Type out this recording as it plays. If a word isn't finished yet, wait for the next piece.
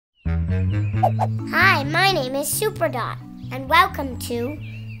Hi, my name is Superdot, and welcome to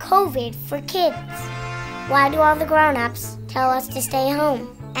COVID for Kids. Why do all the grown-ups tell us to stay home?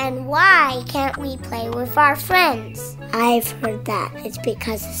 And why can't we play with our friends? I've heard that it's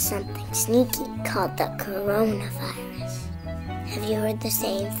because of something sneaky called the coronavirus. Have you heard the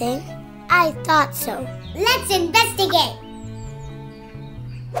same thing? I thought so. Let's investigate!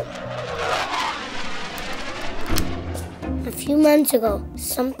 A few months ago,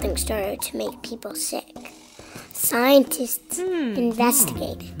 something started to make people sick. Scientists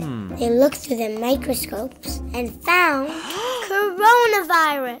investigated. They looked through the microscopes and found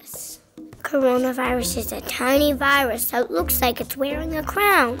coronavirus. Coronavirus is a tiny virus that looks like it's wearing a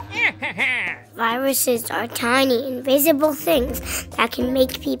crown. Viruses are tiny, invisible things that can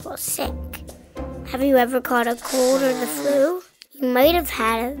make people sick. Have you ever caught a cold or the flu? You might have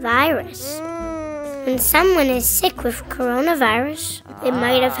had a virus. When someone is sick with coronavirus, they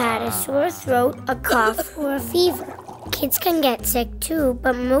might have had a sore throat, a cough, or a fever. Kids can get sick too,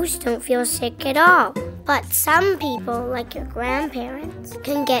 but most don't feel sick at all. But some people, like your grandparents,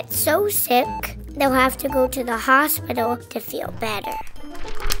 can get so sick they'll have to go to the hospital to feel better.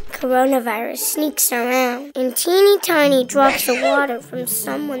 Coronavirus sneaks around in teeny tiny drops of water from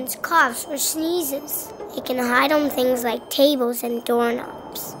someone's coughs or sneezes. It can hide on things like tables and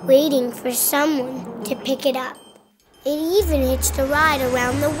doorknobs, waiting for someone to pick it up. It even hitched a ride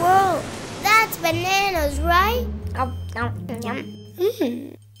around the world. That's bananas, right?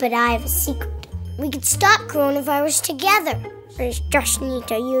 But I have a secret. We could stop coronavirus together. We just need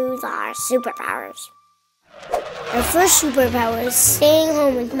to use our superpowers. Our first superpower is staying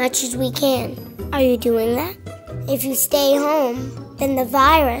home as much as we can. Are you doing that? If you stay home, then the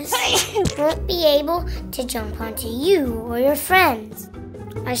virus won't be able to jump onto you or your friends.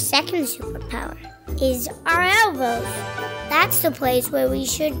 Our second superpower is our elbows. That's the place where we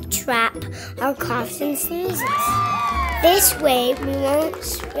should trap our coughs and sneezes. This way, we won't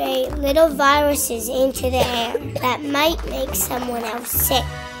spray little viruses into the air that might make someone else sick.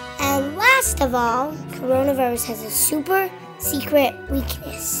 And last of all, coronavirus has a super secret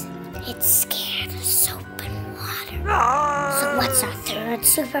weakness. It's scared of soap and water. So what's our third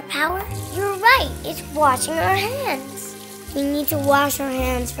superpower? You're right, it's washing our hands. We need to wash our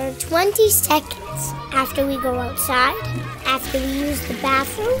hands for 20 seconds after we go outside, after we use the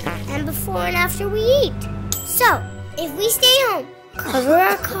bathroom, and before and after we eat. So, if we stay home, cover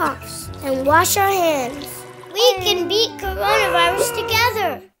our coughs, and wash our hands, we can beat coronavirus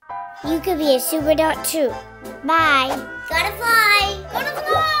together. You could be a Superdot too. Bye. Gotta fly. Gotta fly.